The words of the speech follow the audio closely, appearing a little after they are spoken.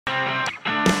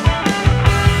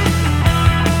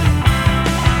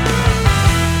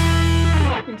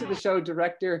the show,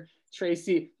 director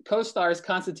Tracy, co-stars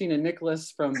Constantine and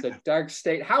Nicolas from The Dark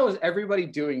State. How is everybody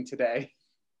doing today?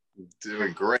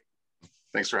 Doing great.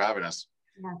 Thanks for having us.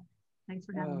 Yeah, thanks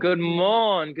for having us. Good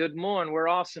morning. Good morning. We're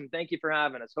awesome. Thank you for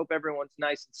having us. Hope everyone's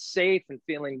nice and safe and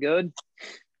feeling good.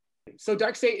 So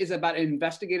Dark State is about an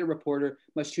investigative reporter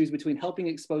must choose between helping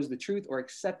expose the truth or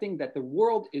accepting that the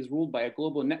world is ruled by a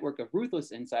global network of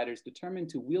ruthless insiders determined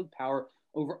to wield power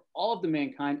over all of the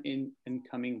mankind in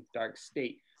incoming Dark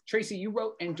State. Tracy, you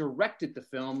wrote and directed the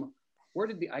film. Where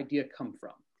did the idea come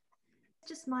from?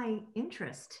 Just my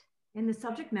interest in the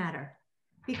subject matter,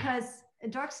 because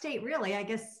Dark State really, I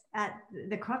guess, at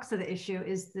the crux of the issue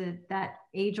is that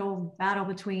age-old battle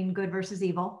between good versus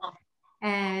evil.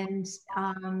 And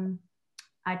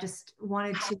I just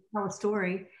wanted to tell a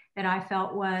story that I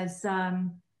felt was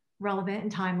relevant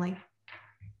and timely.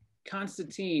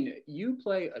 Constantine, you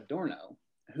play Adorno,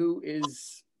 who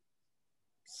is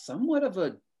somewhat of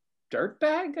a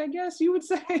dirtbag, I guess you would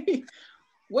say.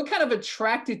 What kind of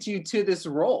attracted you to this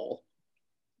role?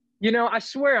 You know, I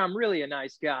swear I'm really a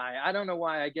nice guy. I don't know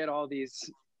why I get all these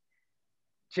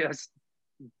just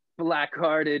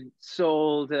black-hearted,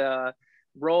 souled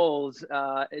roles.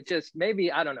 It just,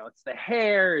 maybe, I don't know, it's the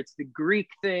hair, it's the Greek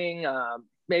thing,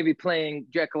 maybe playing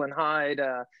Jekyll and Hyde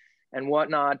and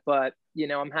whatnot. But, you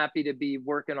know, I'm happy to be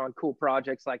working on cool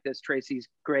projects like this. Tracy's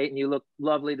great. And you look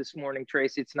lovely this morning,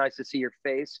 Tracy. It's nice to see your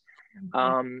face.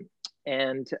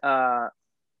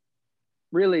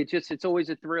 Really just, it's always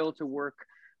a thrill to work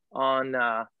on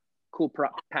cool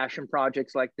passion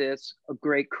projects like this, a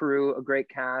great crew, a great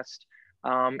cast.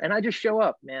 And I just show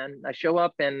up, man. I show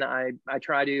up and I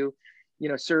try to, you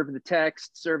know, serve the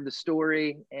text, serve the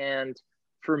story. And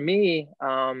for me,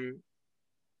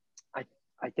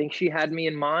 I think she had me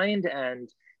in mind, and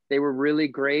they were really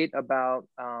great about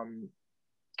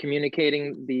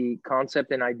communicating the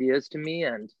concept and ideas to me,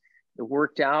 and it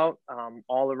worked out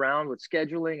all around with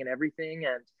scheduling and everything.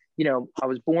 And, you know, I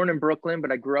was born in Brooklyn,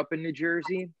 but I grew up in New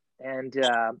Jersey. And,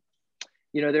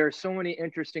 you know, there are so many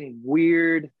interesting,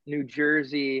 weird New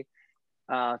Jersey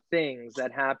things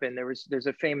that happen. There's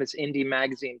a famous indie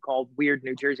magazine called Weird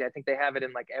New Jersey. I think they have it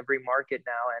in like every market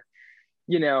now. And,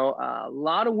 you know, a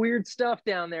lot of weird stuff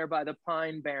down there by the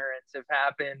Pine Barrens have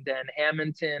happened, and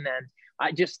Hamilton. And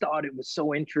I just thought it was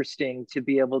so interesting to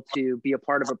be able to be a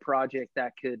part of a project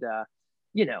that could,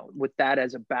 you know, with that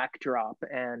as a backdrop.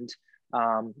 And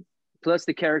plus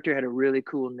the character had a really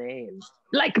cool name,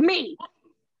 like me.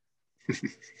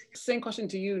 Same question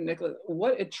to you, Nicolas.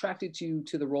 What attracted you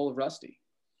to the role of Rusty?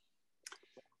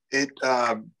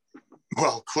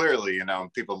 Well, clearly, you know,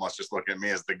 people must just look at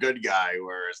me as the good guy,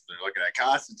 whereas they're looking at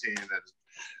Constantine as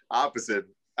opposite.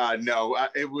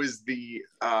 It was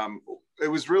it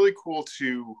was really cool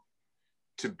to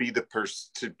be the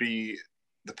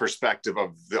perspective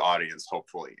of the audience,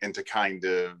 hopefully, and to kind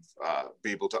of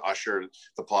be able to usher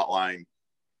the plot line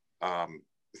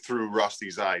through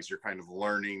Rusty's eyes. You're kind of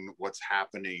learning what's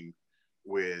happening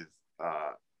with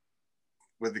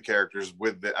the characters,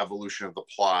 with the evolution of the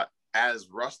plot, as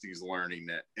Rusty's learning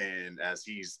it, and as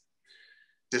he's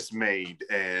dismayed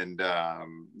and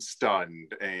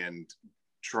stunned and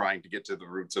trying to get to the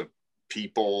roots of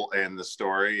people and the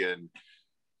story. And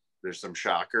there's some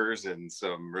shockers and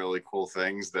some really cool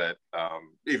things that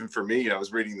even for me, I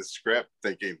was reading the script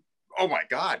thinking, oh my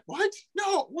God, what?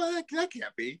 No, well, that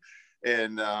can't be.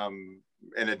 And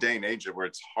in a day and age where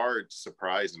it's hard to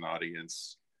surprise an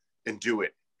audience and do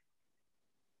it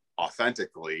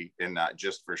authentically and not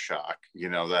just for shock, you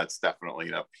know, that's definitely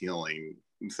an appealing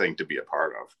thing to be a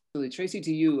part of. Tracy,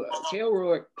 to you, Kay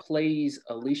O'Rourke plays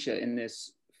Alicia in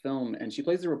this film, and she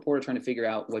plays the reporter trying to figure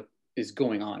out what is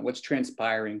going on, what's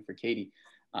transpiring for Katie.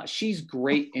 She's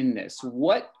great in this.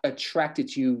 What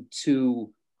attracted you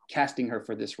to casting her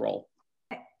for this role?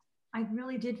 I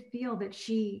really did feel that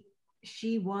she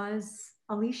was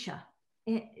Alicia.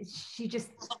 She just,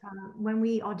 when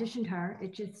we auditioned her,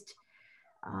 it just,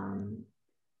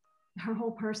 her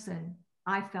whole person,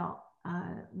 I felt,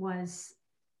 was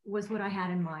what I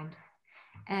had in mind.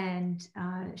 And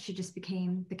she just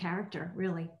became the character,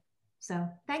 really. So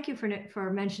thank you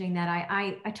for mentioning that.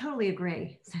 I totally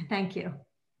agree. So thank you.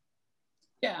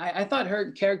 Yeah, I thought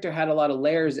her character had a lot of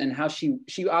layers, and how she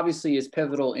obviously is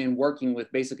pivotal in working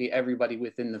with basically everybody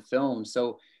within the film.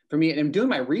 So for me, and doing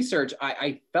my research,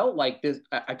 I felt like this,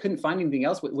 I couldn't find anything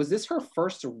else. Was this her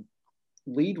first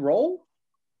lead role?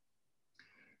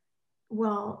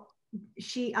 Well,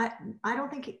 I don't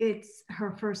think it's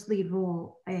her first lead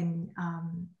role in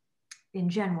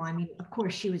general. I mean, of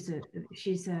course, she's a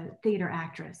theater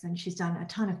actress, and she's done a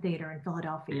ton of theater in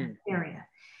Philadelphia area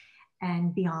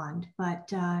and beyond. But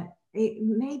it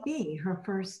may be her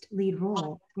first lead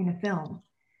role in a film.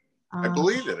 I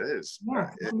believe it is.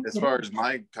 Yes, As far as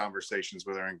my conversations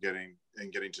with her and getting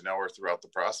to know her throughout the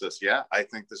process, yeah, I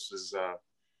think this is.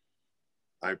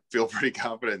 I feel pretty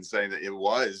confident in saying that it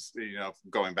was,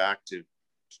 going back to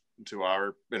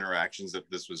our interactions,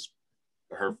 that this was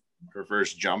her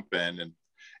first jump in,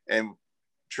 and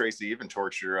Tracy even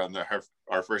tortured her on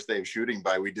our first day of shooting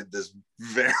we did this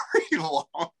very long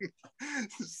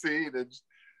scene, and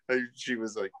she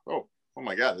was like, oh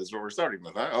my God, this is what we're starting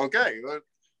with, huh? Okay.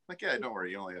 Like, yeah, don't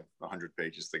worry, you only have 100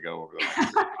 pages to go over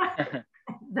those.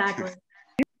 Exactly.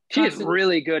 She is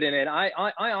really good in it. I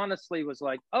honestly was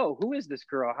like, oh, who is this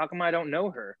girl? How come I don't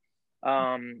know her?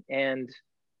 And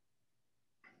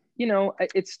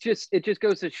it just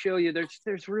goes to show you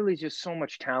there's really just so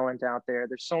much talent out there.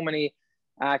 There's so many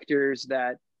actors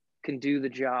that can do the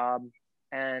job,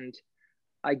 and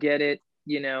I get it,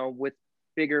 with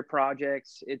bigger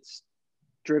projects, it's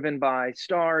driven by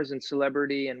stars and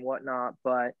celebrity and whatnot,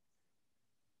 but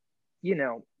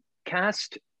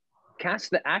cast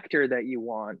the actor that you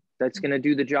want that's going to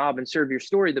do the job and serve your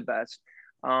story the best.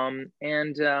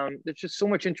 There's just so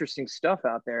much interesting stuff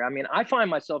out there. I mean, I find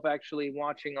myself actually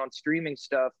watching on streaming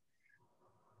stuff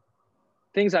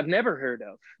things I've never heard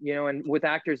of, and with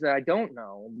actors that I don't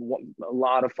know, a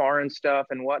lot of foreign stuff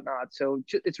and whatnot. So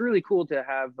it's really cool to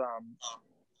have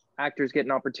actors get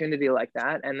an opportunity like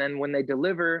that. And then when they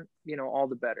deliver, all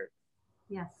the better.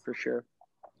 Yes, for sure.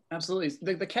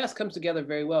 Absolutely. The cast comes together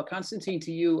very well. Constantine,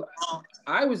 to you,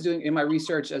 I was doing in my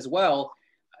research as well.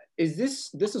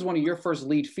 This is one of your first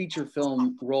lead feature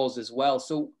film roles as well.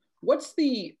 So what's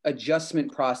the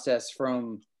adjustment process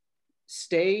from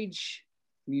stage,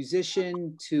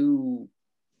 musician to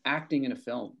acting in a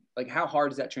film? Like, how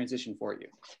hard is that transition for you?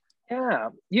 Yeah,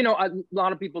 a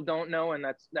lot of people don't know, and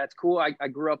that's cool. I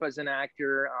grew up as an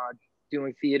actor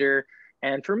doing theater,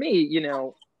 and for me,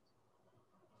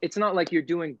 it's not like you're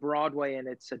doing Broadway and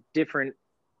it's a different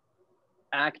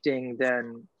acting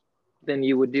than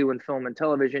you would do in film and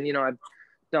television. I've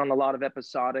done a lot of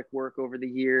episodic work over the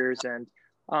years, and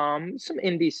some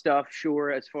indie stuff,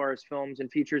 sure, as far as films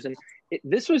and features. And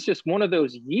this was just one of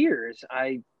those years.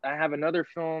 I have another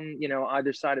film,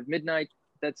 Either Side of Midnight,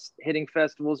 that's hitting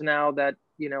festivals now, that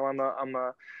I'm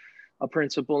a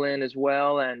principal in as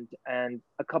well, and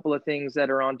a couple of things that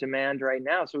are on demand right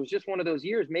now. So it was just one of those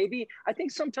years. Maybe I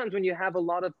think sometimes when you have a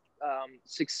lot of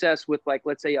success with, like,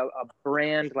 let's say a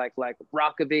brand like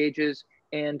Rock of Ages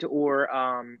or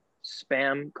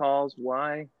spam calls,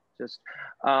 why just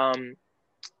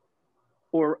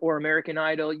or American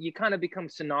Idol, you kind of become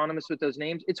synonymous with those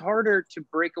names. It's harder to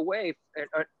break away,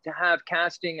 to have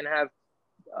casting and have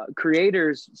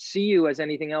creators see you as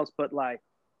anything else but like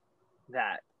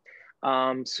that.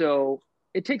 So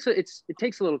it takes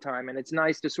a little time, and it's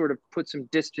nice to sort of put some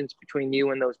distance between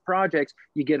you and those projects.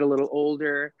 You get a little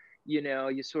older,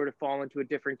 you sort of fall into a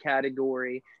different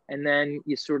category, and then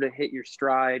you sort of hit your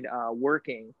stride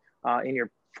working in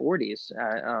your 40s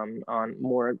on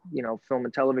more, film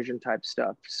and television type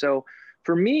stuff. So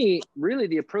for me, really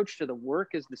the approach to the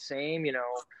work is the same,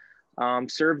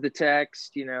 serve the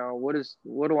text,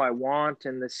 what do I want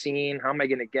in the scene? How am I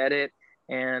going to get it?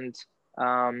 And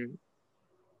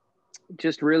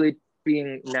just really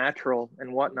being natural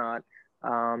and whatnot.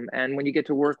 And when you get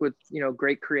to work with,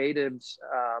 great creatives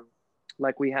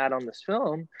like we had on this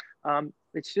film,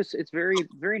 it's very,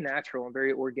 very natural and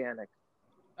very organic.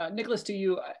 Nicolas, to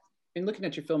you, in looking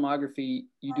at your filmography,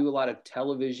 you do a lot of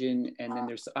television, and then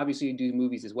there's obviously you do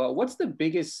movies as well. What's the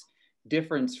biggest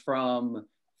difference from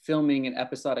filming an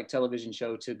episodic television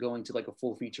show to going to like a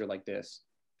full feature like this?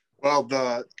 Well,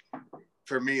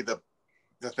 for me, the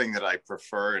thing that I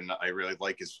prefer and I really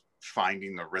like is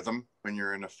finding the rhythm when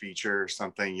you're in a feature or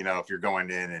something. If you're going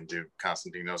in and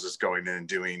Constantine knows is going in and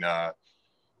doing a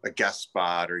guest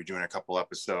spot, or you're doing a couple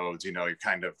episodes, you're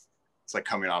kind of, it's like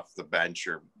coming off the bench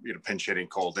or, pinch hitting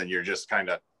cold, and you're just kind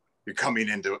of, you're coming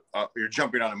into, you're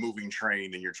jumping on a moving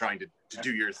train and you're trying to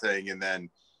do your thing and then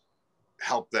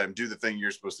help them do the thing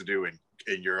you're supposed to do, and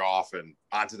you're off and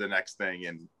on to the next thing.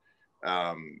 And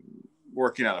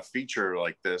working on a feature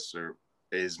like this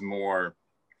is more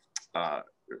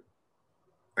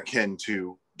akin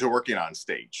to working on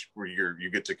stage, where you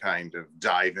get to kind of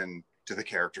dive into the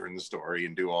character and the story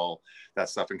and do all that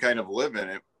stuff and kind of live in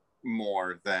it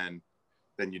more than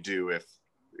you do if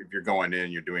you're going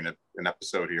in, you're doing an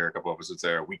episode here, a couple episodes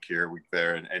there, a week here, a week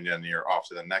there, and then you're off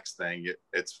to the next thing.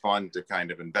 It's fun to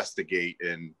kind of investigate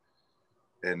and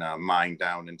mine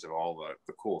down into all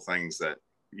the cool things that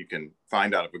you can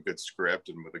find out of a good script,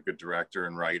 and with a good director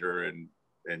and writer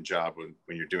and job when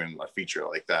you're doing a feature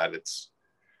like that. It's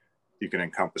you can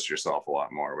encompass yourself a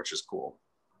lot more, which is cool.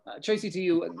 Tracy, to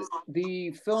you,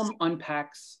 the film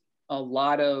unpacks a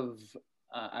lot of,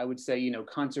 I would say,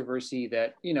 controversy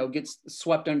that, gets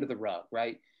swept under the rug,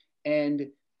 right? And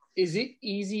is it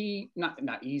easy,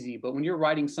 not easy, but when you're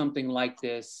writing something like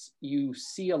this, you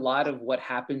see a lot of what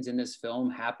happens in this film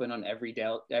happen on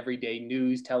everyday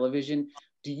news, television.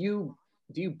 Do you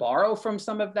borrow from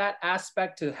some of that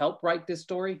aspect to help write this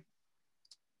story?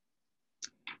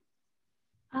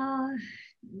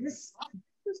 This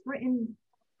was written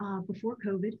before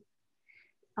COVID.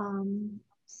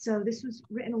 So this was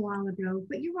written a while ago,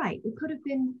 but you're right. It could have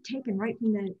been taken right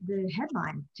from the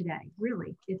headline today.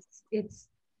 Really, it's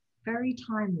very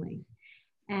timely,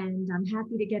 and I'm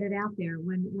happy to get it out there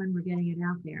when we're getting it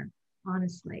out there,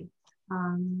 honestly.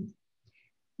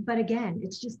 But again,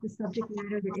 it's just the subject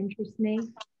matter that interests me,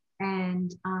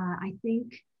 and I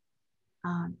think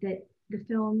that the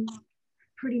film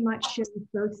pretty much shows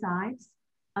both sides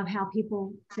of how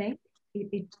people think.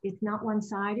 It's not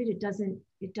one-sided. It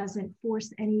doesn't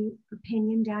force any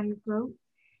opinion down your throat.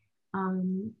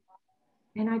 And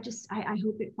I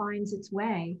hope it finds its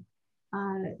way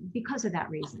because of that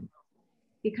reason.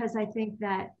 Because I think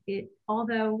that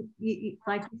although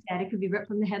like you said, it could be ripped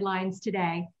from the headlines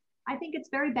today, I think it's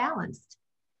very balanced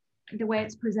the way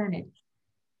it's presented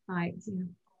by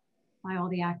all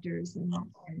the actors and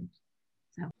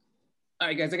so. All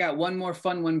right, guys, I got one more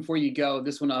fun one before you go.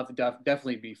 This one will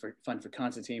definitely be fun for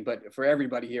Constantine, but for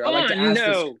everybody here, I like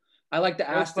to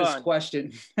ask this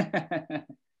question.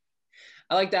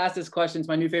 I like to ask this question. It's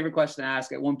my new favorite question to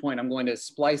ask. At one point, I'm going to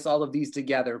splice all of these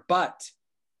together. But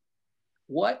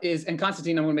and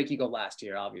Constantine, I'm going to make you go last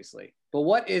here, obviously. But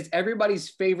what is everybody's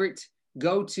favorite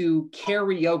go-to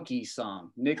karaoke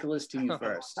song? Nicolas, to you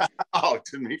first.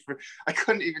 To me, I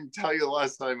couldn't even tell you the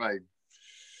last time I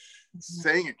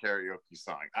sang a karaoke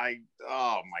song.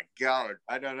 Oh my God,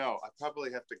 I don't know. I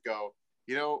probably have to go,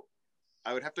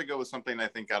 I would have to go with something I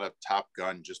think out of Top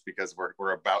Gun, just because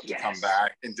we're about to come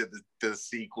back into the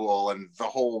sequel and the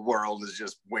whole world is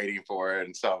just waiting for it.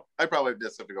 And so I probably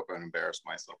just have to go and embarrass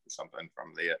myself with something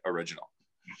from the original.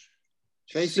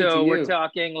 Tracy, so we're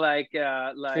talking like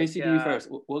Tracy, to you first.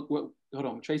 Hold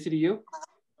on, Tracy, to you.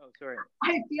 Oh, sorry.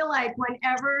 I feel like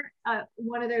whenever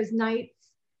one of those nights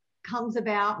comes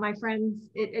about, my friends,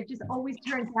 it just always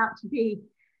turns out to be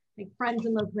like Friends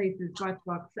in Low Places, Garth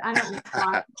Brooks. I don't know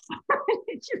why.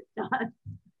 It just does.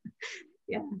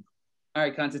 Yeah. All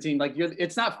right, Constantine.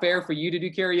 It's not fair for you to do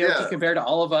karaoke compared to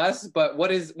all of us. But what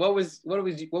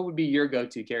would be your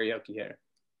go-to karaoke here?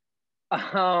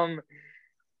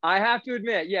 I have to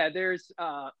admit, there's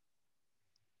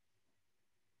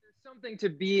something to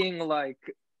being like,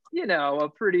 a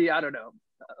pretty, I don't know,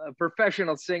 a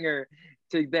professional singer,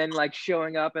 to then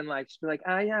showing up and be like,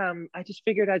 I just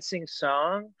figured I'd sing a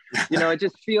song. It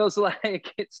just feels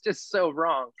like it's just so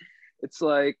wrong. It's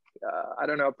like, I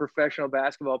don't know, a professional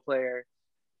basketball player,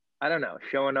 I don't know,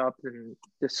 showing up and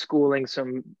just schooling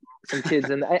some kids.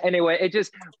 And anyway,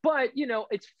 but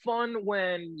it's fun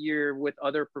when you're with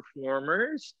other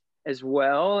performers as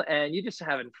well, and you're just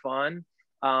having fun.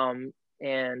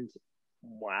 And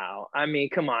wow, I mean,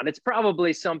 come on, it's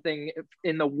probably something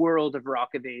in the world of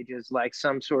Rock of Ages, like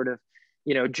some sort of,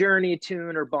 Journey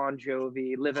tune or Bon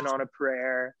Jovi, Living on a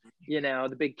Prayer,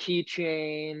 the big key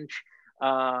change,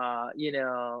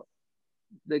 the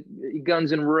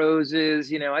Guns N'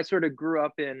 Roses. I sort of grew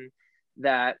up in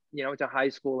that, to high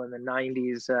school in the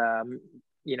 90s,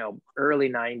 early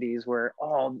 90s, where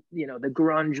all, the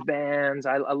grunge bands,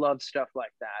 I love stuff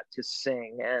like that to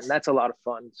sing, and that's a lot of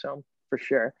fun. So for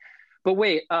sure. But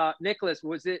wait, Nicolas,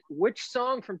 which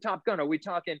song from Top Gun? Are we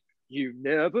talking You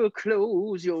Never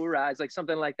Close Your Eyes, like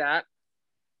something like that?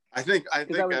 I think I'd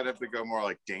have to go more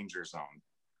like Danger Zone.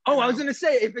 Oh, I was going to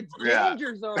say, if it's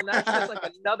Danger Zone, that's just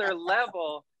like another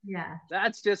level. Yeah.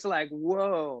 That's just like,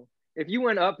 whoa. If you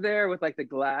went up there with the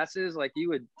glasses,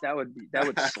 that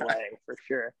would slay for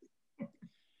sure.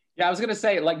 Yeah, I was gonna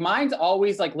say, mine's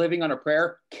always Living on a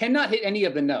Prayer. Cannot hit any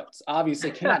of the notes. Obviously,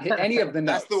 cannot hit any of the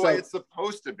notes. That's the way it's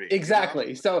supposed to be.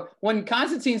 Exactly. So when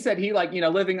Constantine said he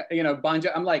living, Bon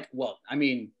Jovi, I'm like, well, I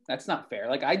mean, that's not fair.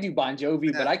 I do Bon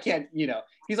Jovi, but I can't,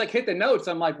 he's like, hit the notes.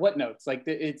 I'm like, what notes?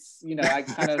 It's, I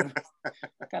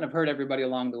kind of hurt everybody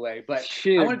along the way. But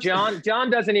shoot, John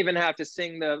doesn't even have to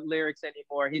sing the lyrics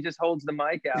anymore. He just holds the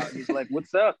mic out. He's like,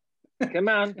 what's up? Come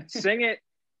on, sing it.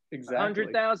 Exactly.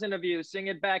 100,000 of you, sing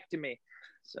it back to me.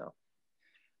 So,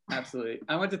 absolutely.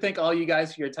 I want to thank all you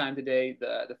guys for your time today.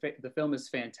 The film is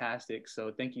fantastic.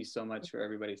 So thank you so much for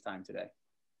everybody's time today.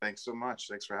 Thanks so much.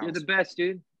 Thanks for having us. You're the best,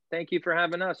 dude. Thank you for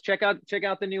having us. Check out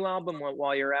the new album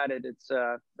while you're at it. It's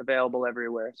available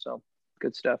everywhere. So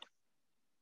good stuff.